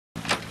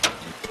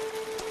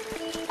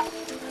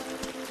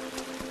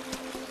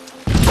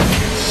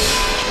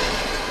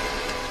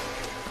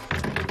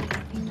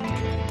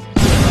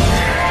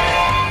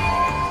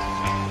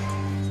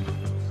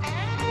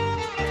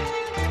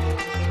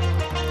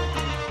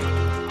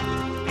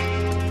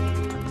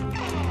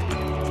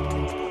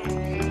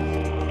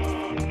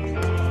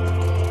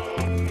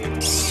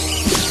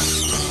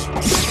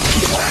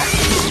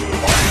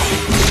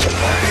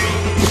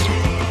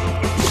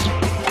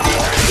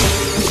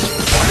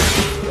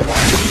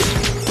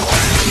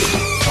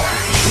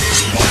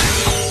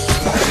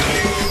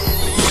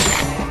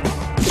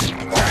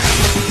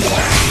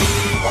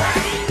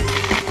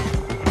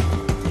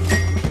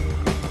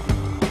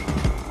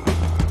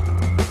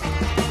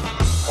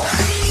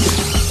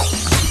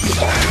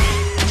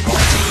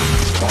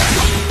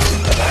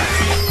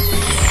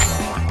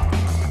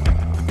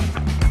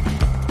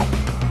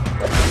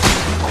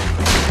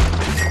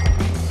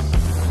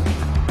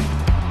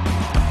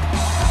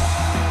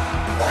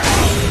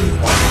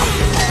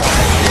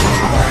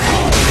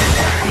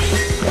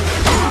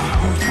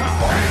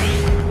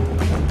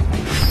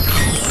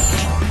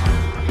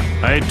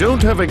I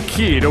don't have a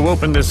key to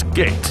open this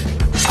gate.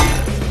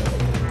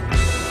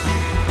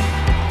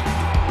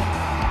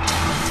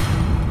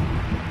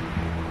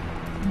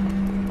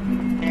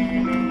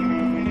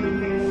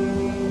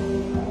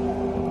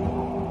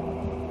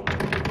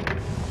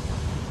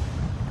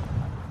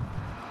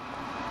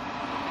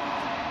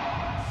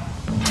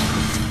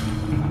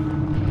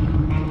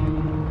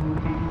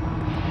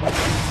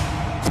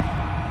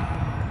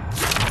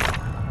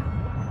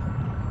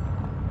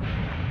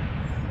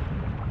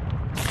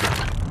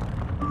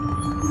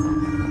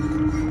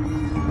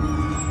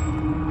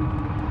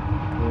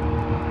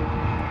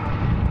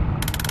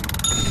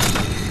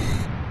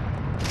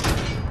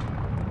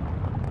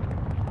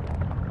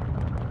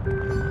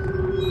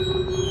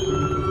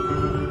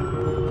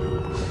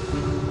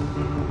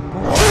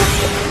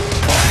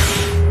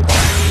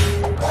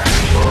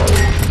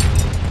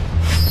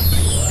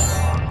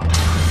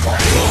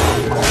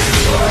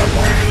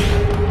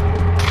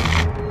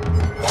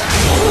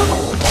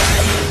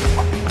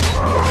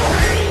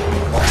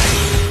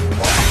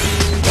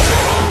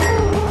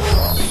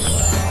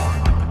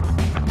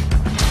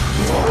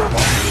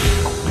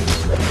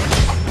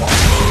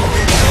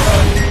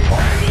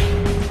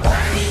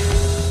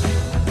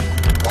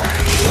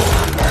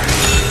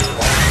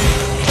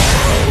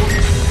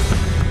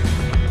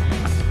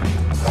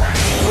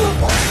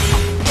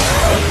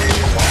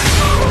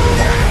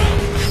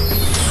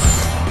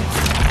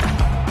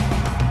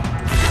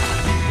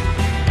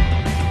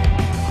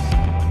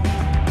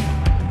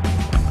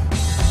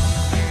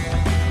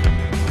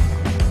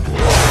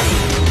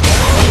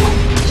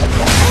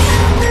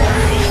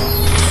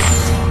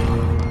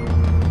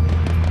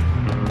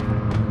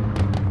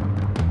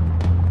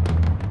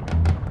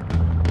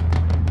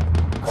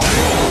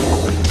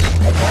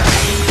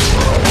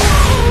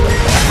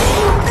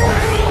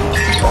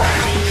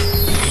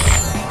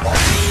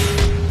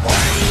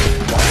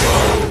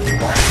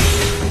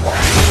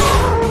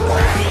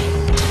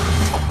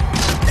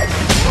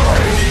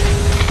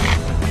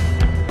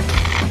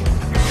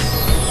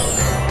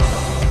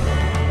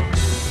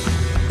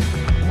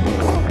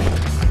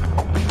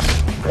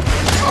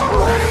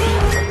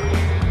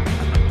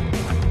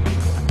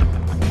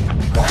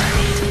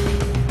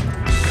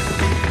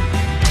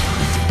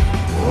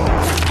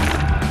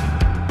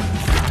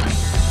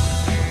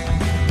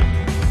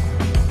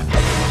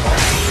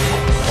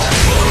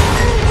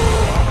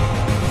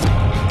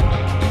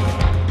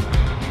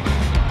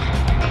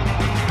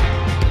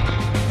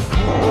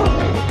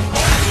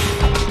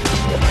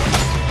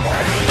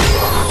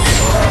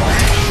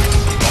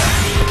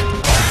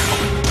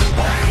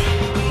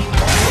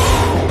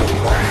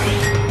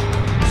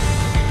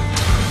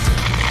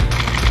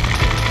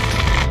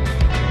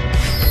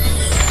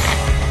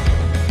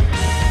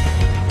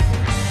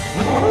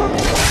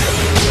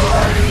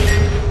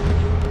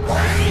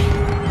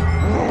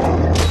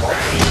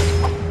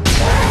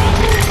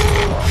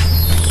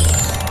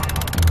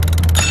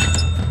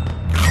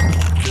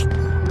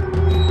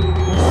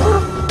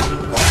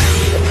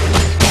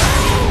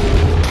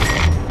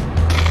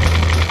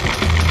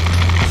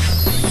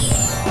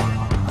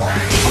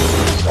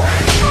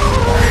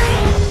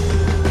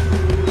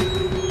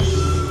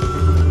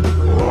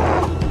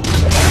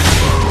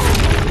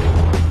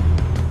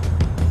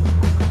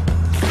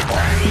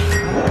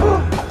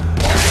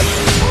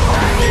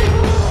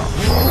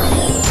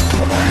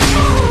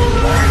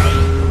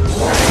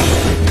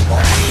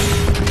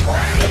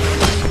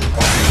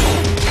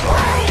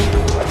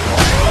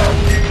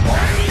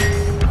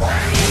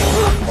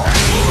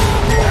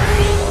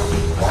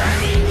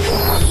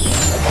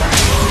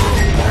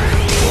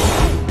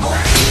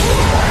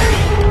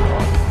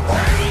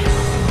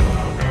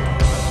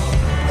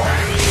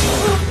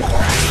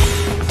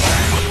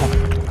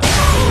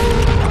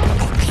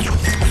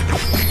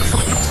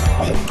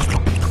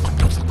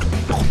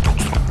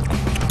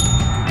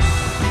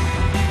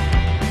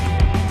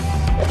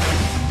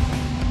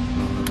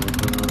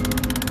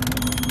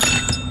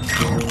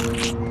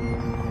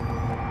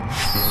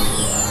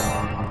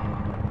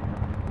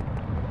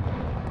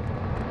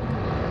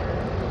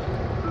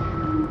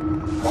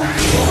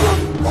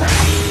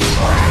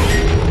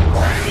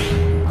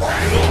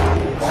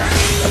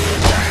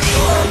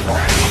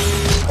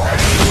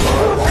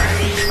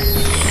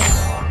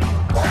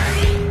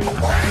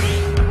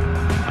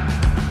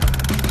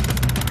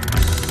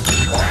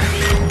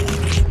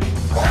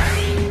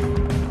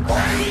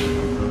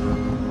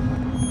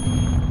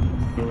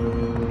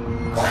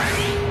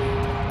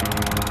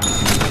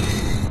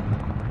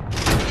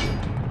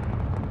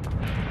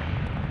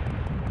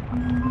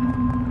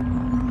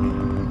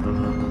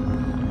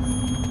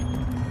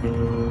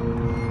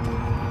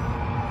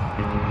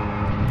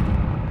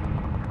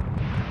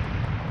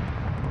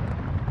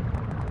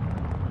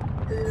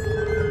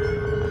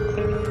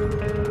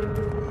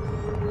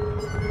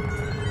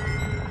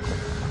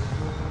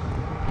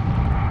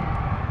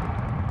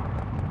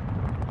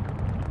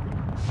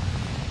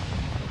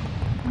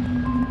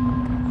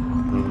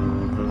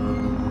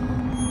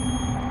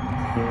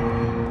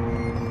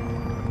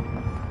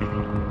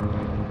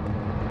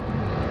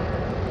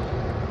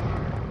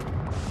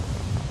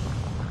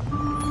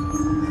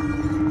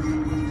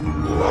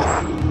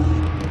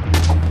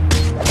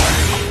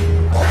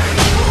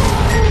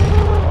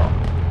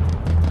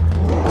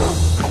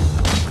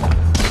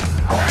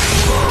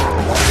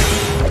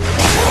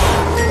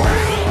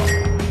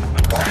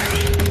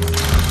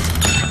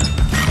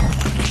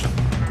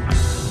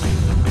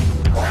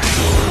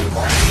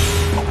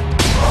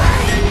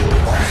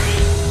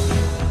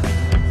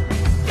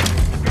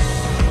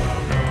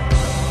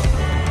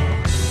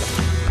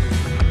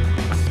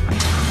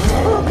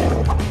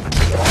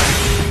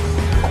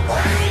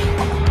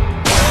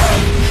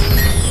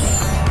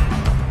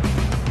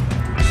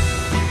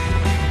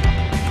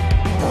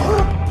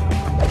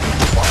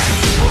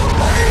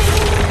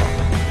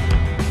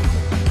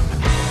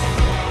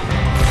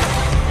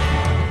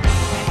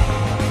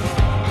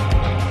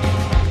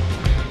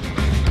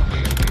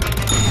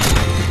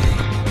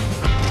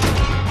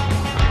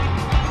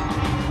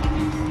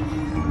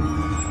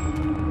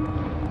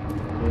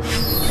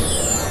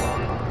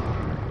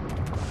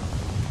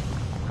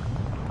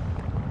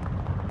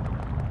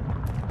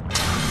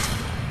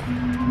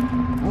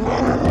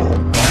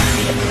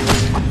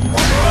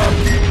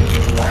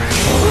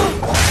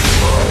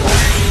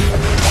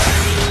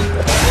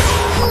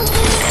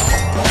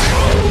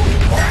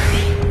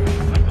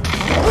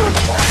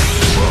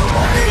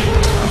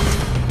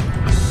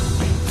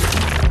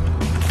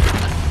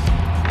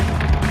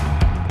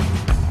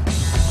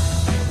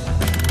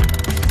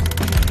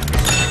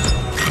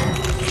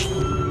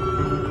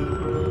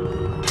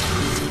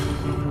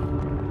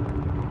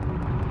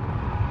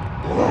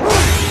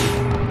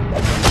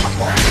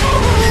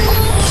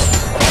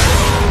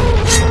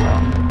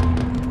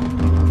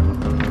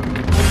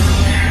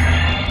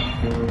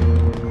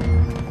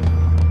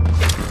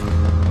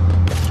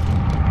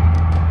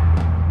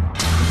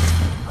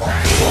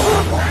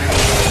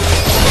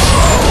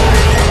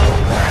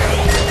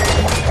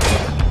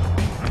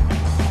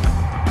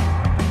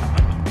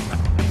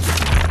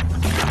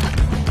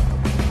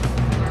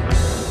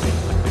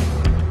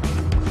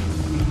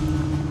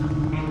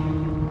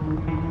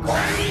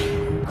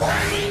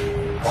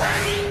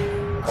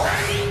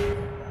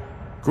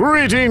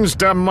 Greetings,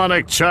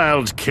 demonic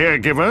child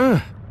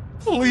caregiver.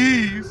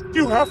 Please,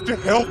 you have to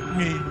help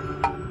me.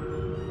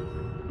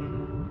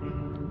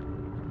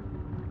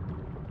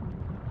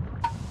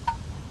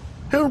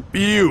 Help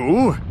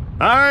you?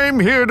 I'm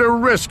here to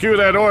rescue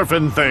that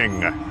orphan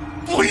thing.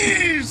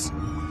 Please!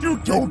 You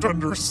don't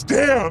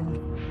understand.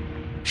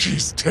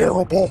 She's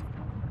terrible.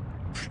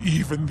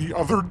 Even the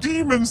other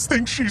demons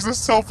think she's a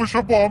selfish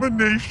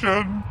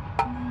abomination.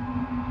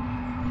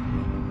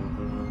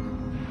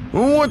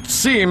 What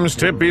seems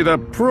to be the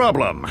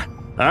problem?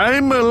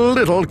 I'm a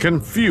little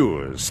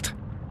confused.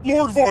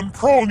 Lord Von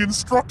Prong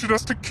instructed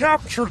us to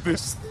capture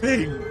this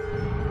thing.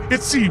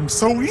 It seems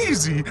so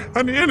easy,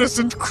 an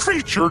innocent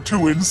creature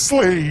to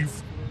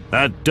enslave.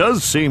 That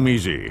does seem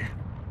easy.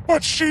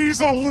 But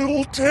she's a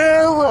little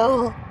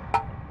terror.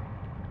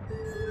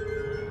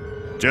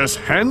 Just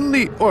hand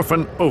the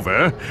orphan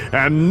over,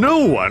 and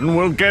no one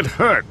will get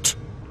hurt.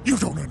 You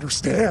don't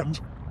understand.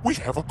 We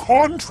have a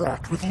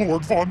contract with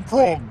Lord Von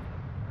Prong.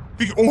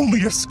 The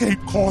only escape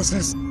clause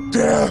is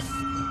death.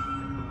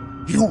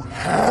 You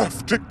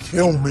have to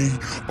kill me,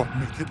 but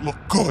make it look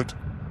good.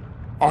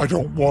 I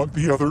don't want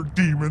the other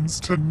demons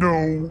to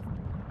know.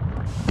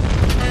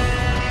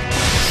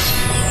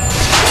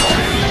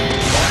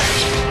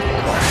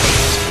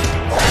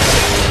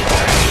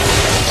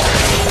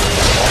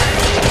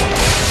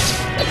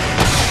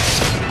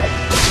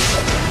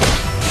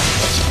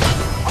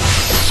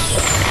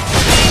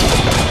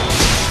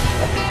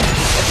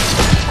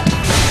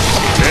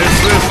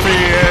 Is this the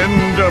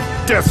end of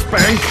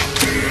DeathSpank?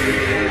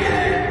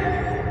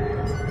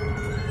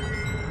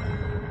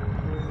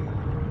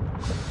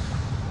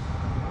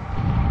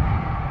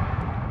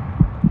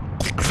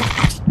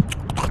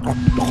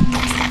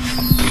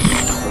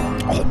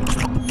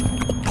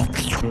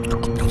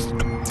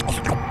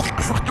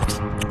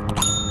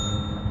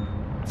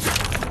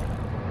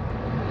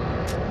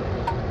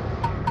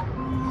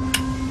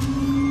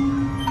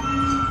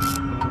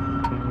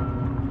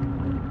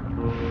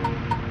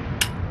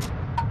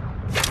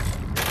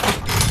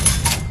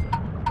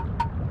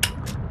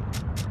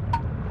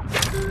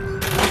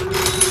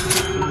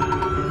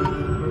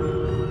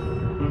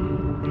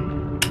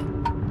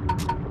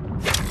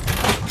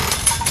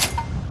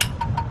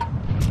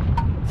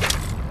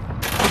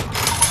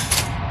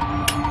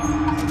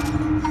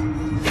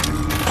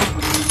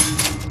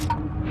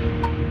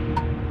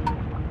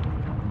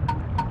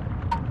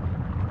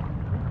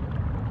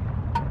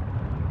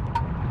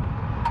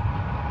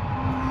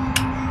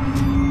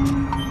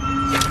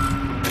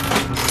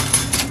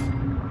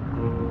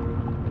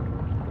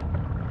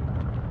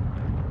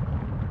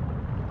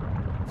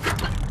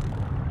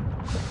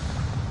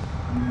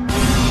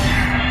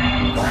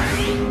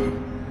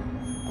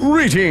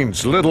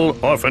 Greetings, little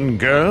orphan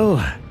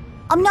girl.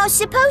 I'm not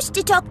supposed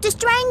to talk to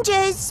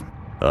strangers.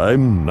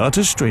 I'm not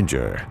a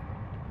stranger.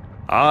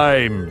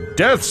 I'm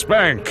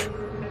DeathSpank.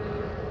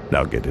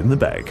 Now get in the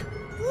bag.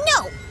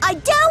 No, I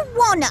don't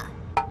wanna.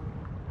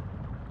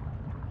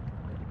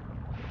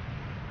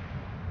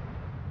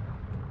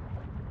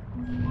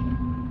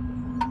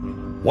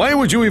 Why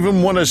would you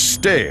even want to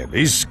stay in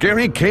these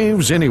scary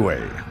caves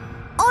anyway?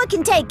 I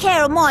can take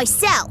care of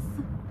myself.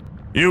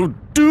 You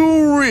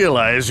do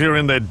realize you're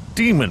in the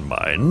demon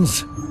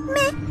mines?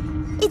 Meh.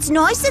 It's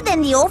nicer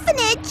than the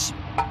orphanage.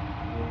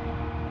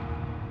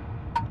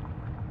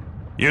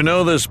 You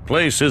know this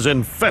place is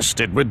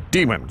infested with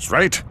demons,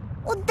 right?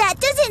 Well, that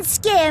doesn't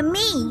scare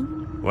me.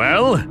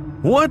 Well,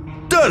 what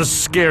does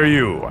scare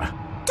you?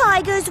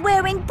 Tigers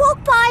wearing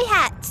pork pie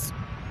hats.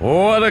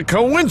 What a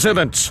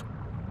coincidence!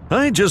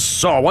 I just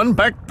saw one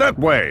back that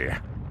way.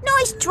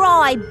 Nice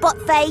try,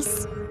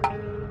 buttface.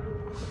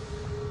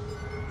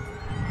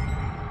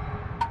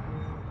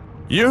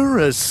 You're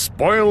a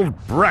spoiled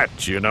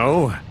brat, you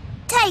know.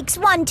 Takes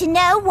one to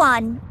know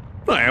one.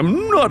 I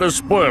am not a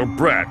spoiled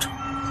brat.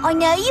 I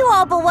know you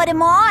are, but what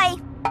am I?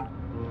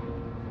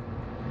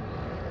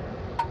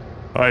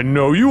 I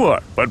know you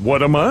are, but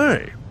what am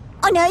I?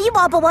 I know you are,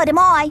 but what am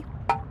I?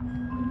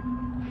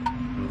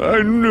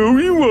 I know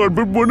you are,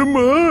 but what am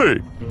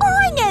I?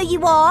 I know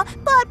you are,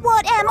 but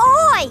what am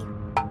I?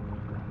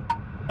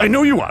 I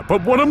know you are,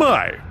 but what am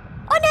I?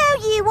 I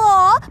know you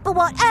are, but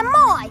what am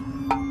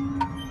I?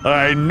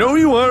 I know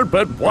you are,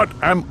 but what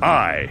am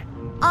I?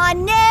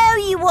 I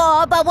know you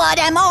are, but what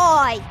am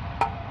I?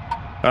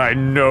 I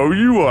know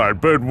you are,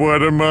 but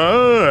what am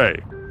I?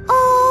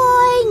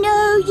 I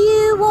know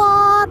you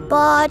are,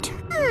 but what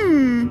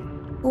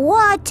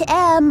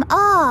am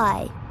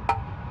I?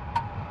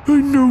 I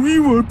know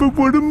you are, but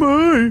what am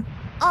I?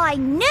 I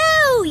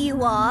know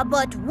you are,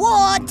 but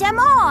what am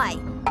I?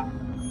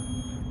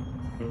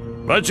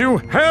 But you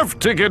have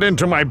to get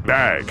into my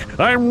bag.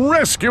 I'm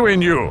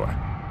rescuing you.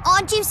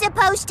 Aren't you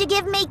supposed to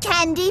give me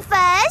candy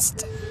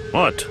first?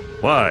 What?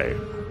 Why?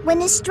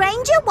 When a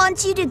stranger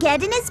wants you to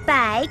get in his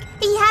bag,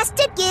 he has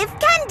to give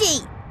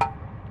candy.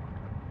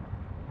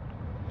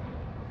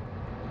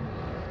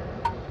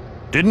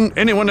 Didn't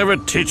anyone ever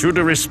teach you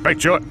to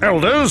respect your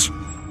elders?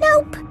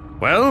 Nope.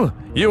 Well,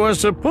 you are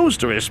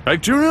supposed to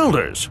respect your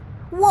elders.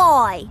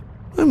 Why?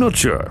 I'm not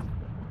sure.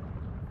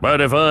 But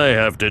if I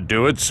have to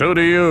do it, so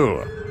do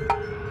you.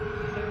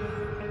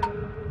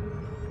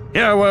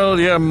 Yeah, well,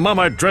 your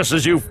mama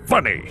dresses you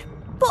funny.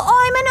 But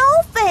I'm an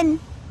orphan.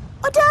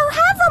 I don't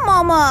have a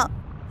mama.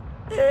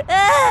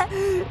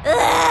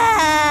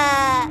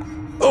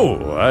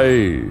 Oh,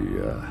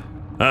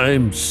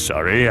 I'm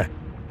sorry.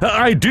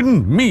 I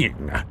didn't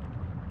mean.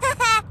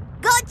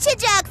 Gotcha,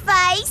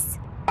 Jugface.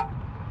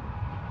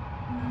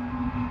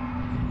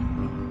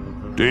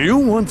 Do you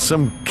want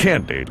some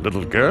candy,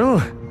 little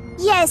girl?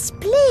 Yes,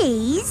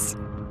 please.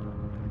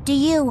 Do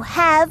you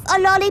have a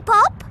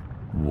lollipop?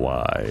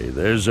 Why,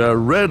 there's a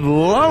red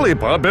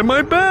lollipop in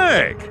my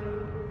bag.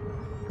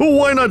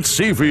 Why not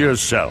see for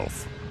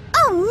yourself?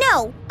 Oh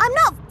no, I'm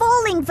not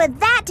falling for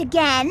that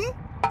again.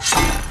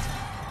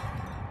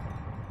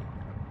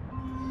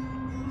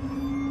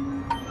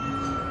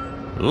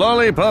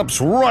 Lollipops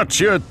rot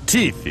your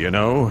teeth, you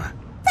know.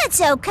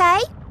 That's okay.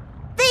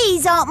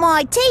 These aren't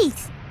my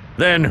teeth.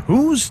 Then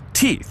whose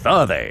teeth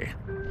are they?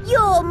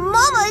 Your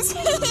mama's.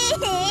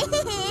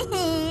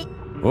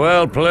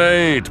 Well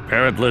played,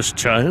 parentless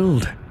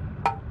child.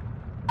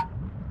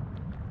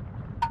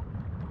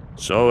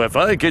 So if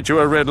I get you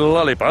a red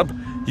lollipop,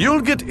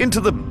 you'll get into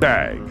the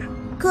bag.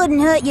 Couldn't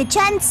hurt your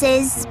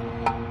chances.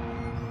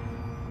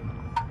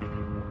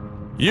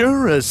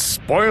 You're a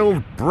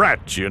spoiled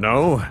brat, you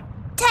know.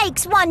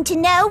 Takes one to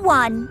know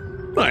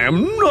one. I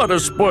am not a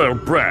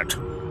spoiled brat.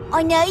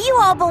 I know you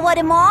are, but what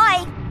am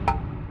I?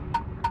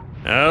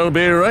 I'll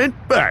be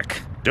right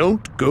back.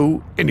 Don't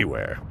go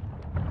anywhere.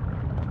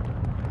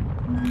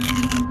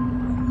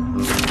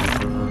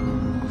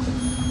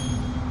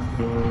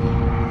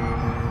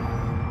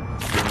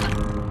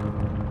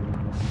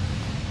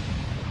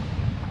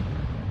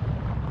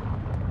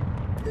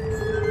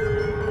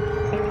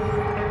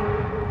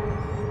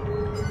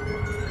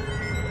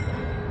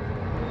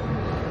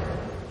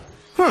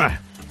 Huh.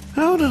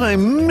 How did I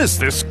miss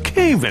this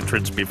cave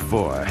entrance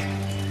before?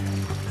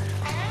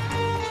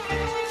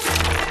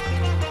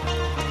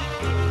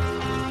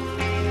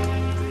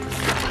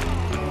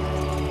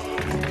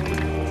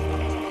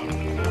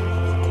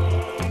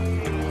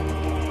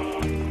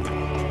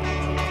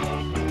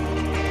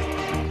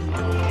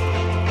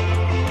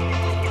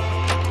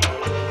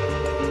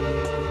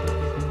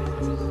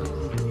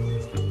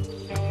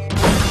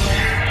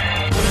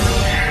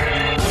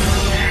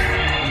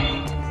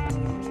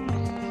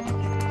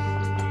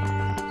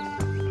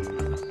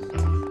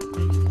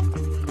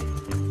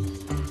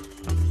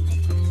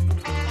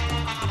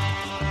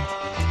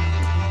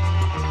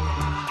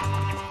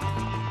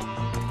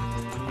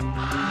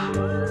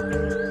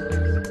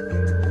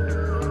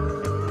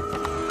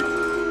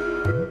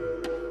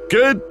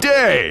 Good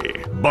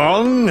day,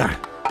 Bong.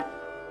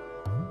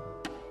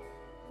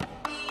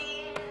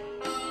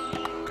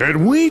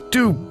 Can we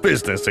do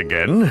business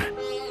again?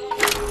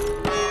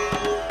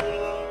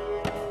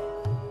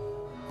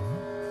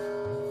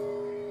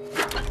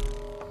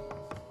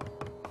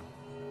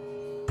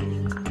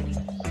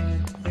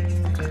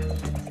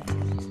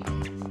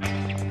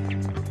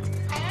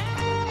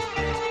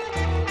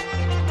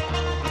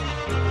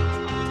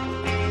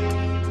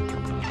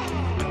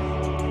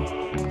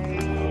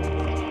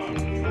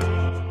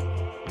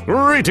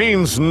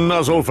 Greetings,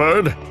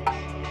 Nuzzleford.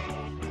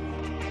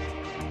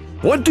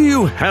 What do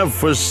you have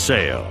for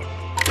sale?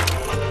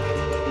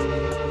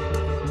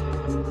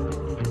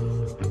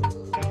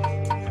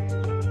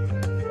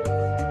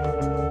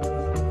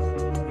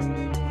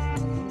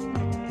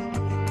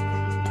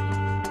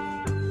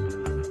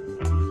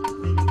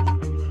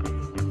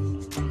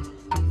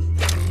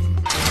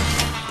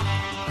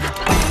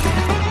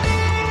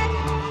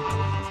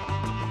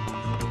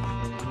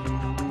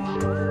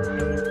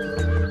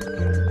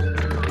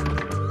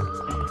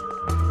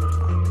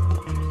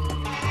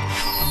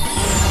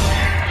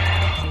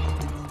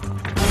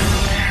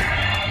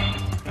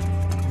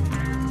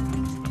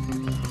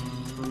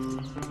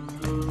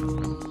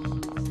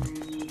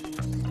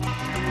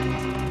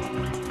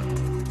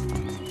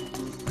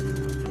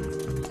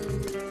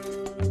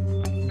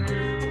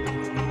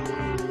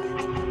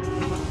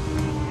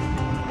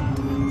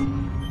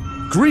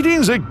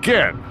 Greetings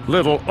again,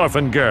 little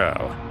orphan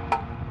girl.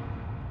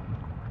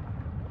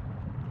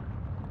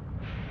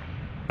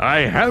 I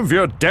have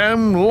your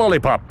damn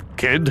lollipop,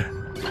 kid.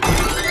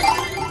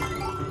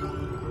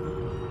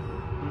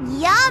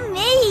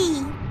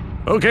 Yummy!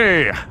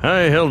 Okay,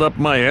 I held up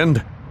my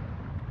end.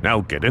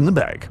 Now get in the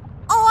bag.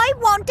 I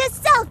want a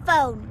cell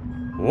phone.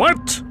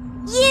 What?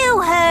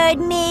 You heard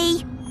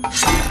me.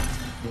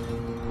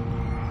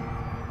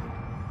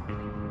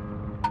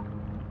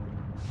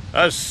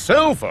 A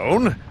cell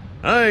phone?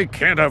 I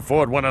can't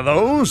afford one of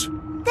those.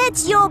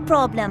 That's your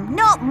problem,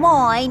 not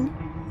mine.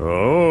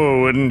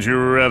 Oh, wouldn't you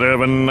rather have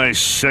a nice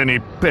shiny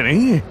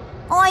penny?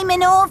 I'm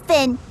an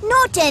orphan,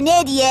 not an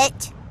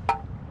idiot.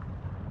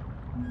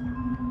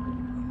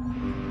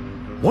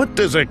 What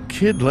does a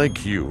kid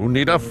like you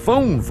need a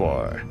phone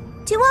for?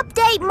 To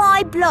update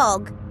my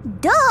blog.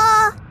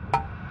 Duh!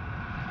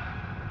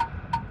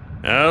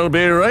 I'll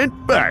be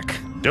right back.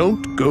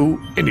 Don't go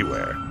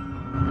anywhere.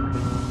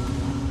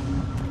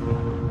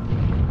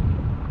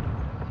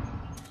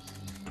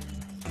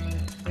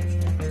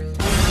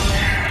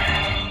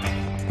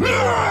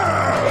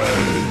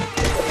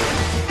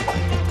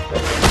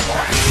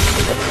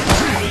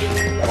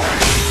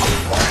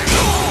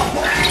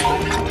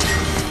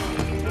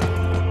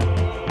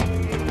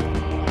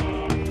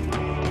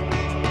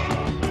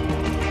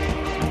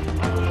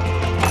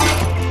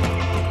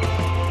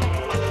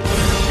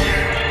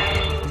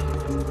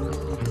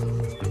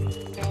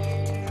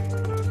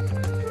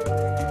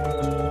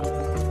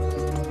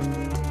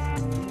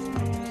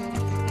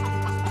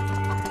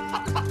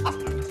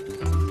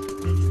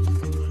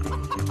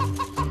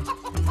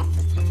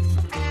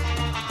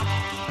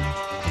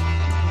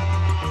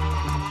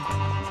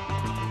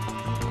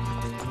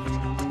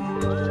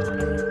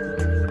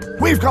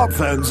 We've got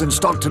phones in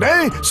stock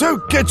today, so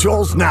get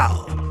yours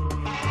now.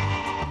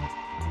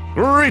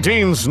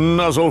 Greetings,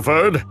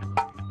 Nuzzleford.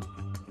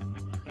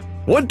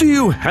 What do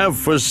you have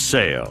for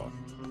sale?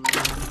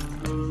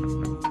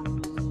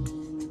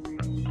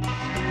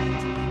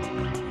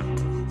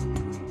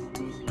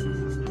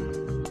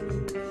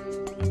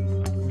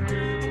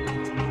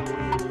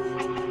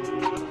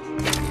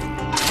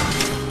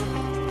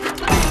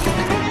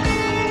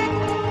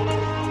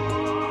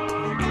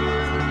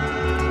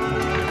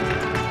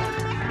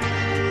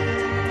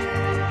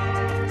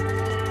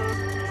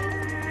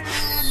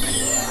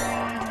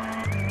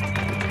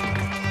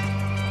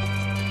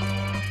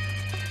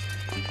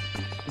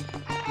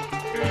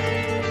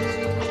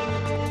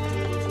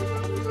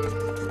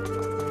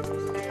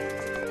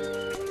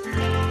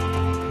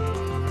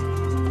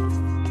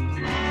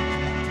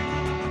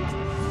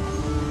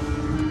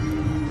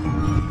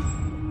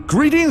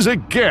 Greetings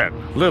again,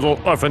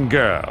 little orphan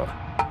girl.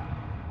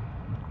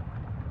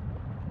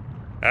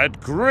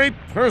 At great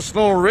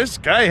personal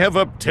risk, I have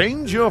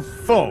obtained your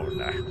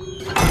phone.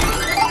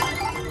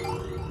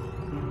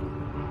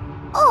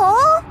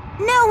 Or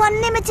no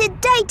unlimited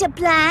data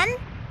plan.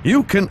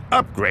 You can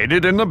upgrade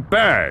it in the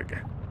bag.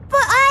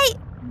 But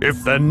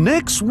If the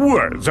next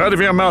words out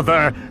of your mouth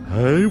are,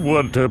 I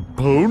want a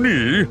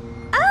pony,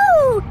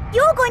 Oh,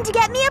 you're going to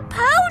get me a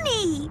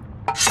pony.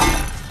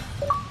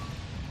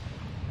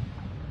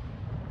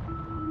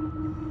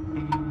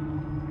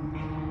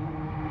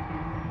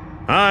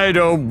 I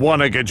don't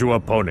want to get you a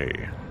pony.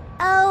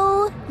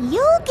 Oh,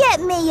 you'll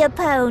get me a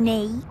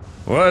pony.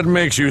 What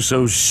makes you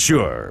so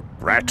sure,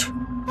 brat?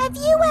 Have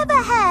you ever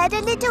heard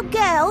a little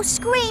girl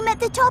scream at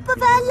the top of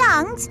her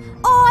lungs,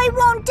 I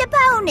want a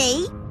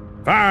pony?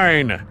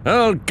 Fine,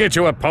 I'll get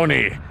you a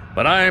pony,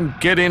 but I'm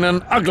getting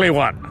an ugly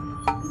one.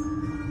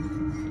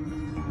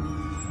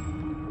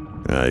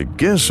 I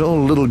guess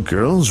all little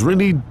girls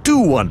really do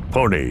want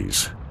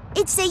ponies.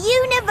 It's a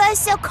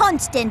universal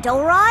constant,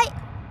 all right?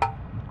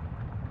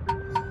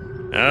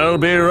 I'll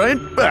be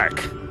right back.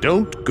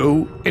 Don't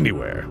go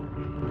anywhere.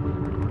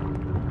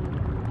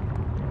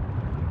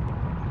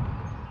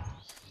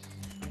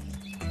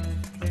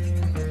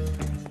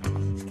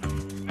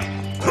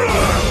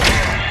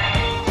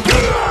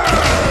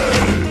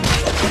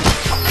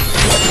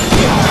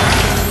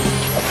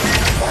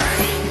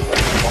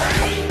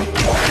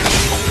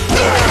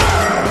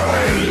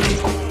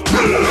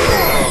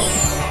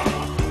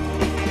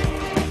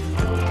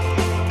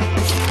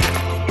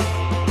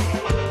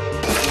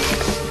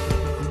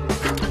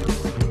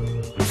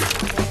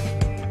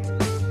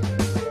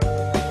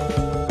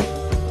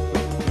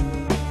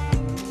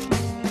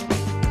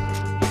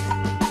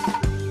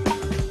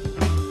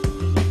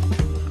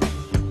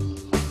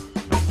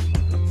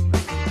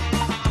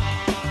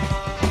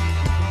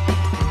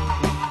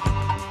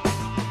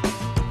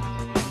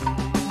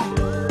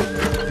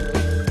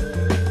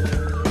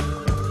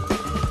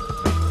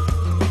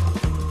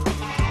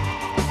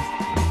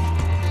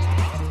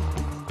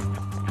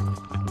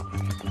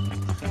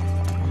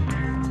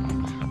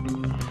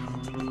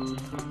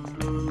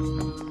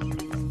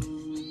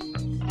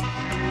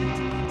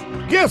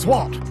 Guess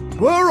what?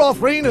 We're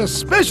offering a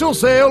special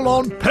sale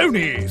on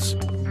ponies.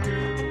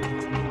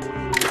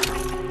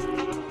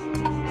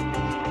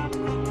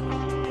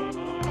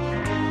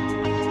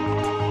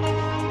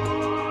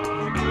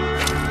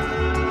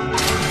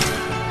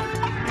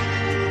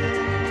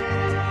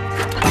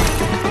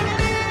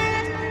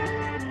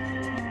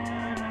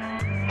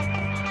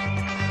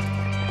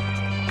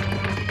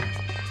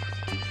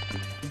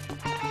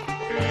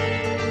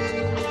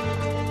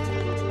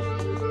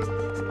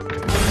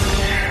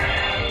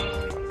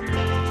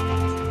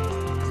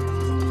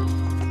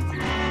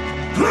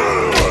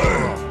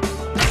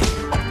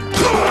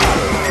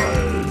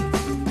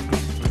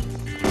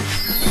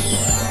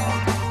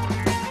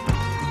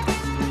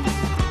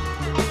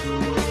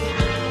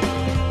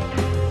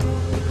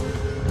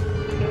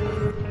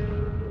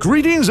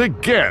 Greetings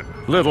again,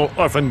 little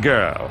orphan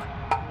girl.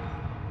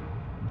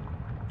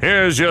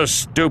 Here's your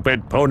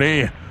stupid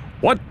pony.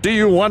 What do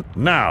you want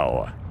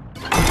now?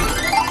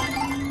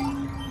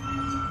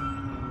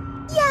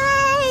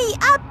 Yay!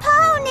 A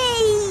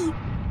pony!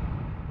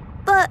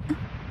 But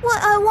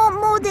what I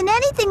want more than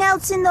anything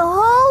else in the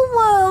whole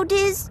world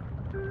is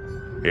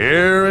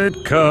Here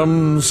it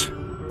comes.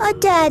 a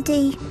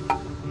daddy.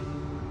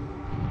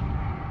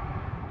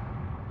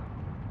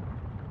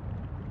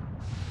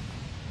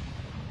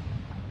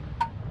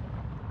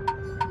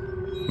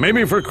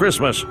 Maybe for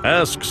Christmas,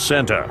 ask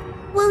Santa.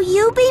 Will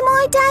you be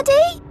my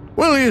daddy?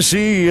 Well, you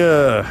see,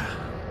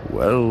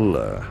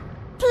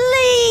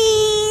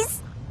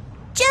 Please!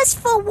 Just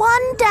for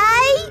one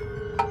day?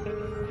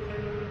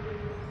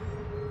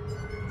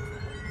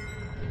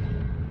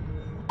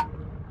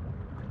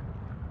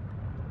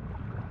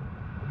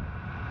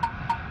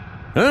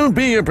 I'll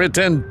be your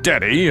pretend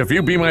daddy if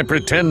you be my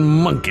pretend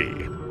monkey.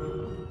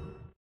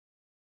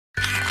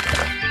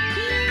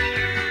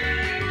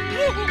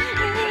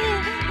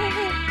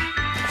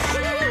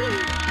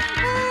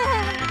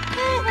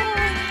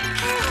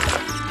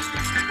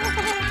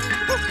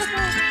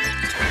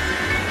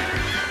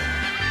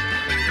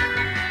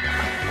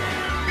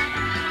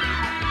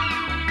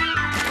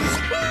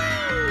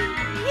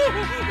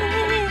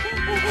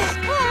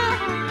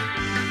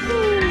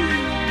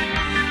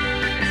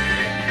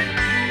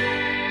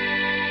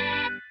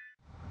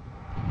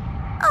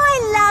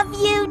 I love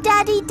you,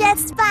 Daddy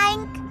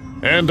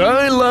DeathSpank. And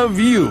I love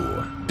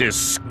you,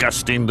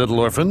 disgusting little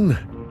orphan.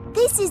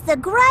 This is the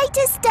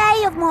greatest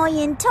day of my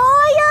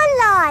entire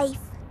life.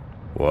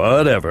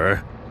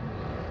 Whatever.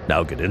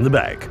 Now get in the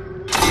bag.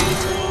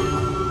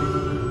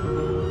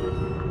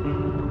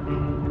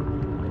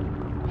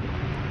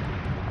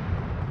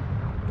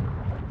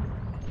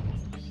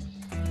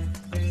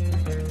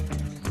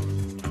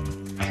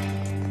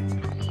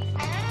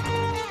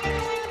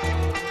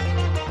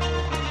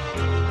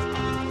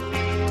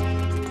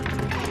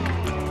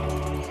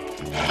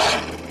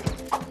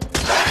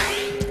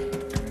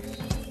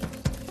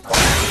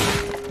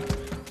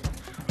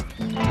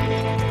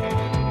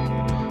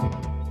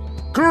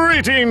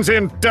 Greetings,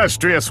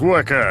 industrious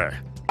worker!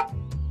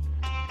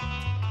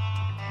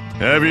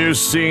 Have you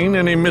seen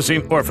any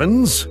missing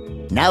orphans?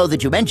 Now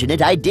that you mention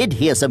it, I did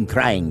hear some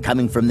crying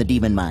coming from the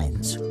demon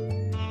mines.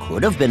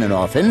 Could have been an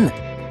orphan.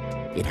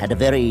 It had a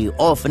very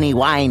orphany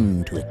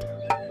whine to it.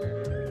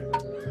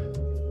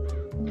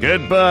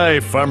 Goodbye,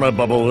 Farmer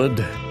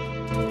Bubblewood.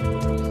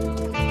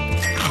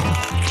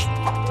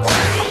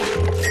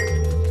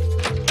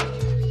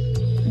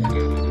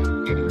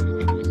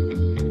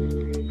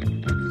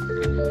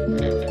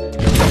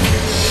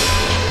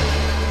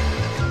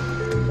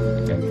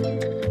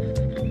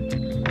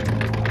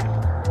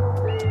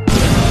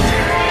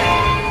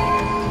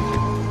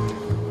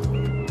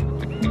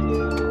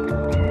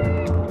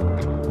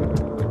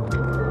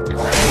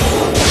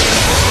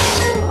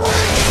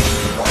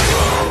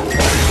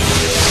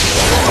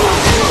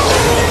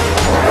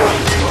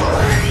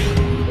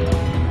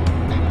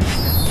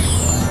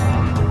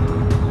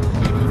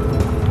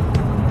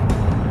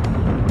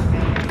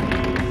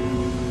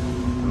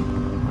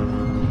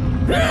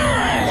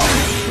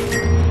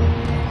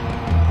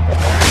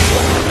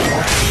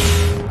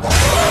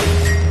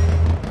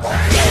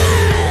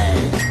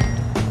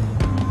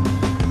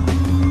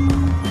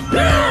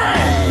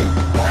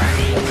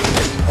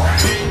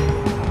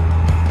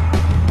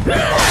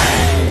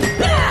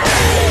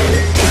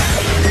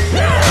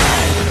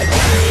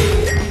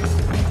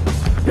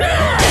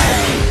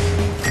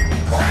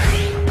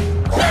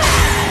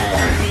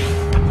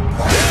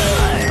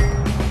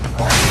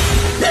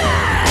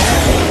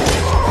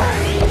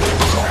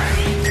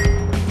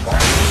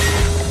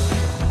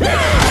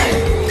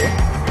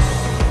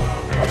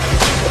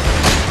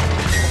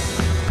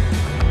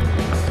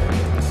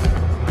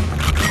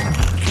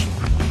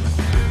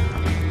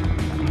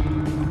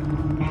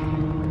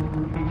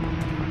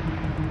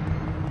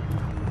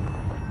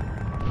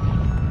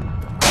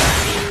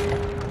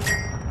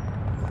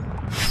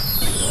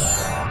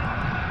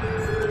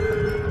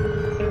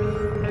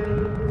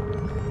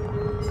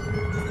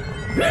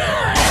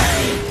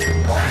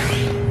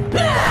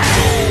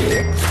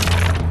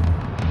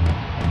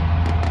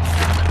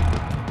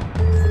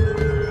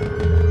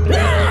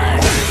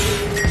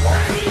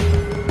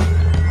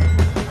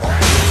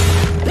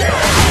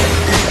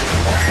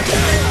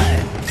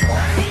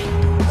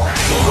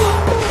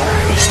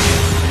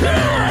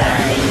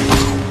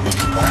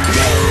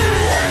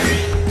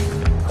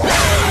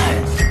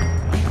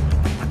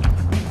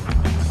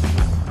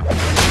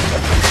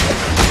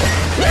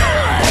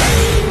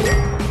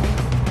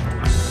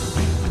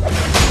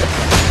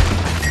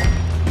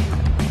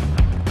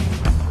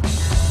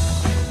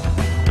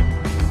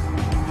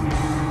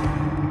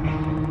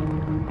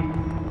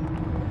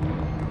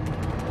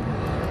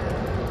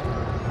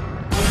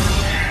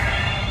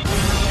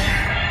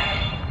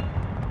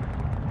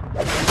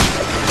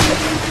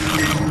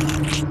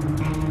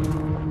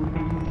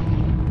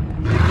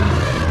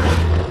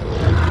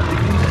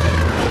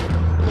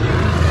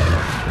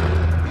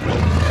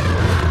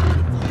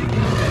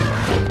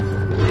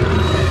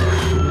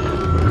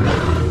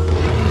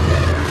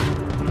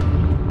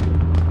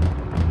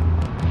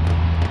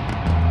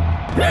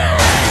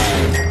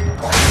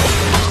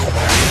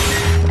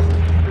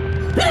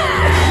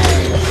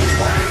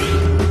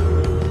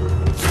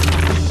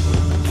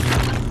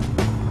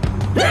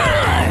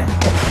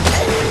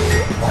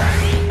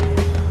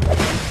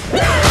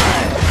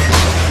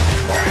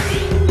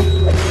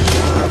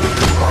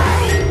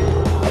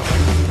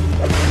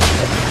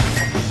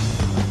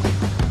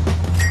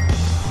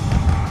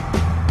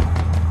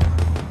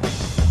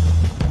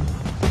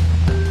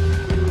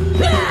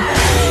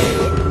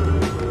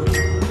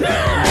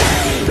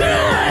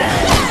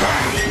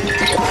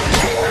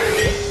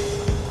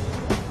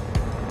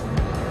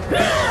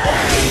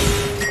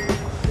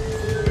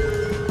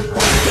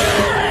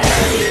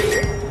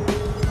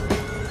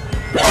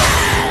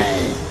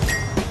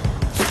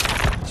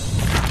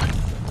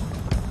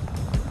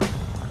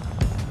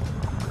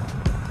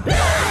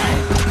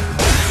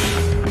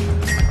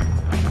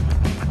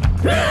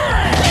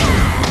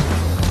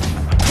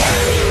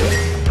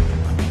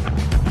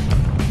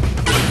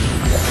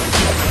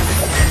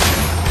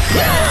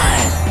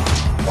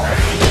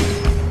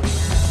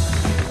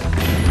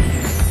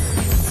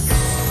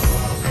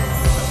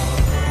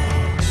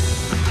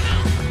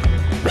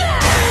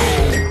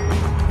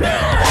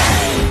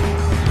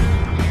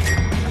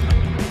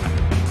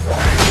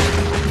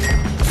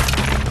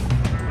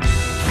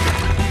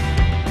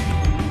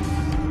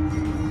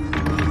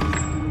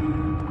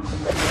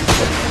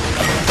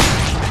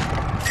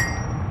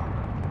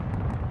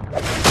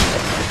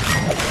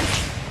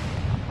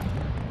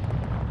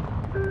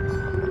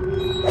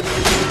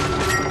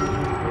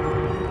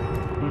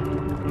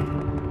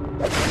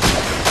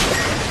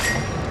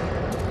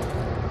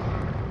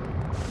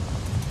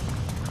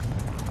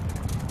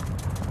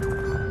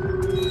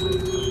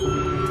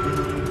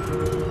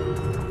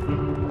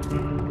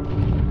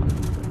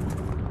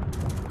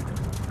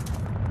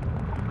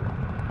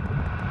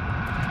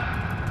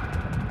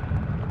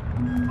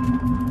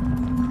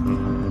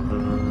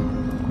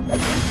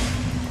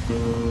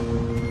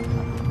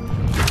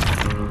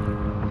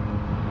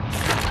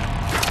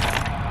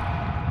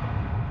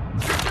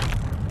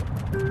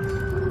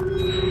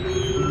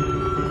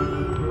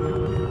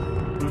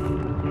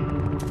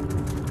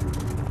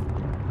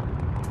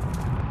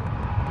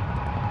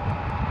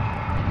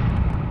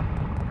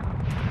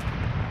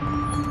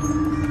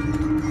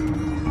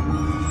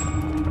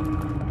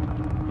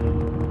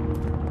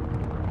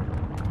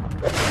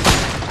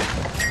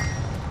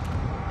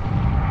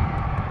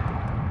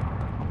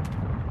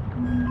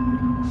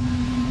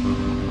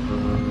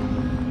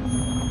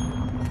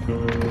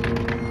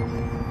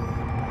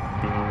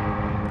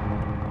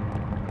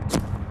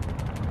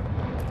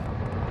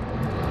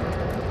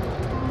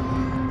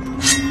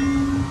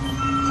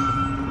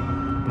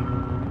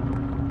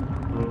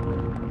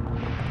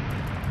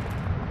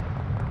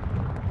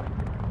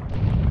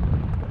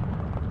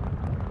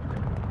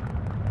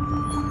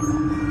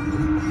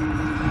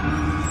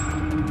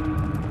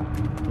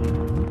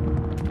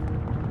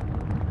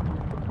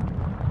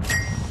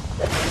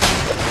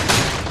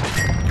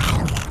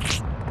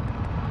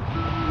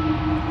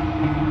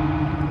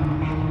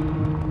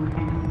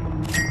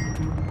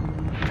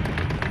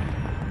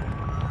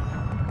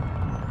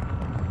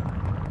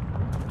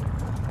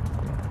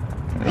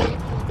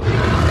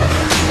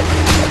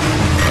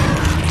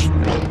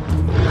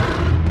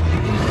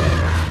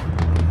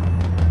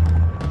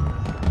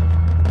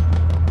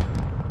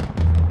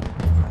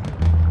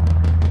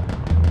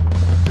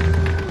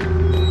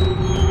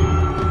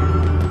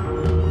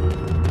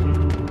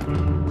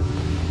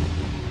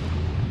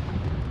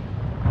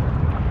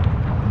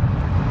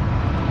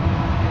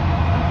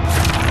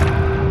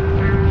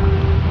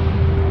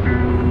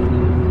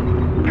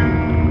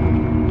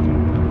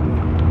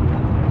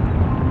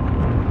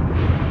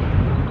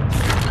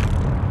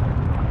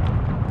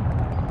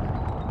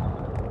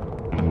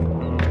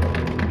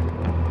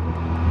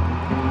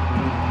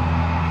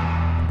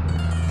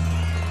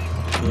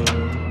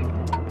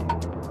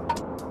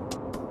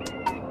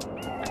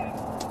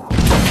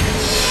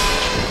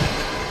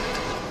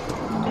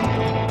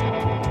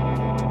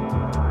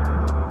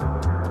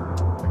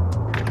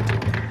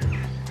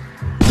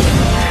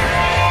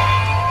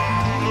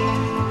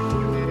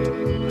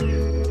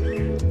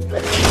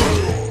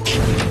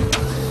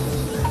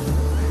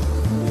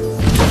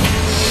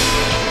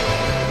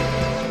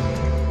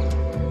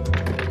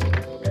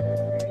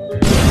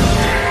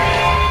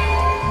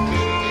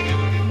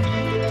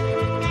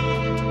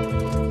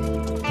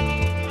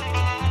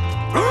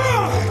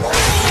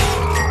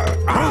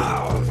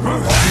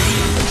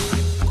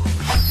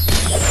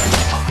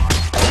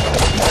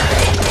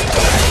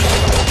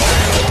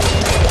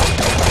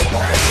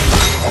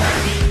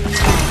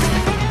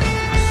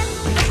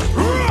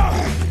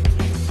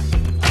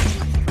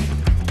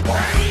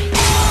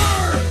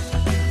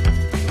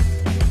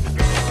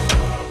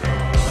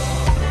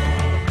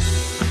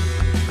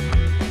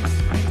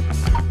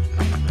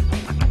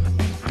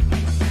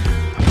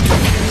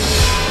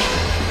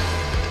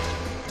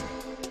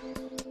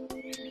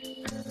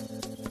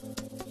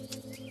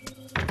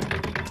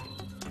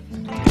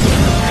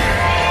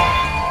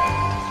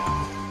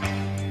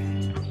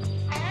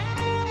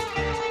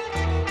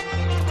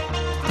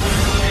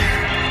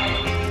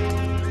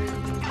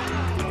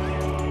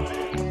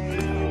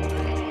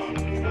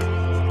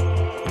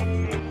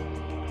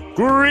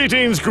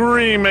 Greetings,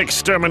 Greem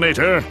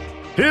Exterminator.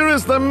 Here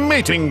is the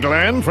mating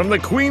gland from the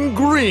Queen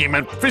Greem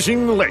at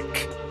Fishing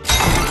Lake.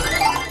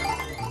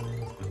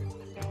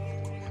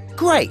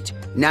 Great!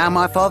 Now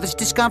my father's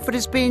discomfort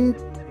has been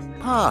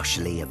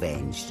partially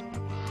avenged.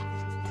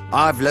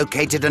 I've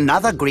located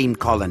another Greem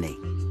colony,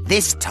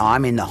 this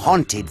time in the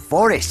haunted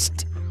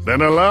forest.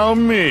 Then allow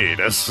me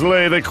to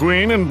slay the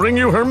Queen and bring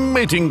you her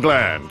mating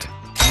gland.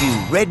 You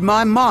read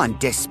my mind,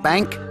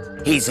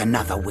 DeathSpank. Here's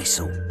another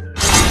whistle.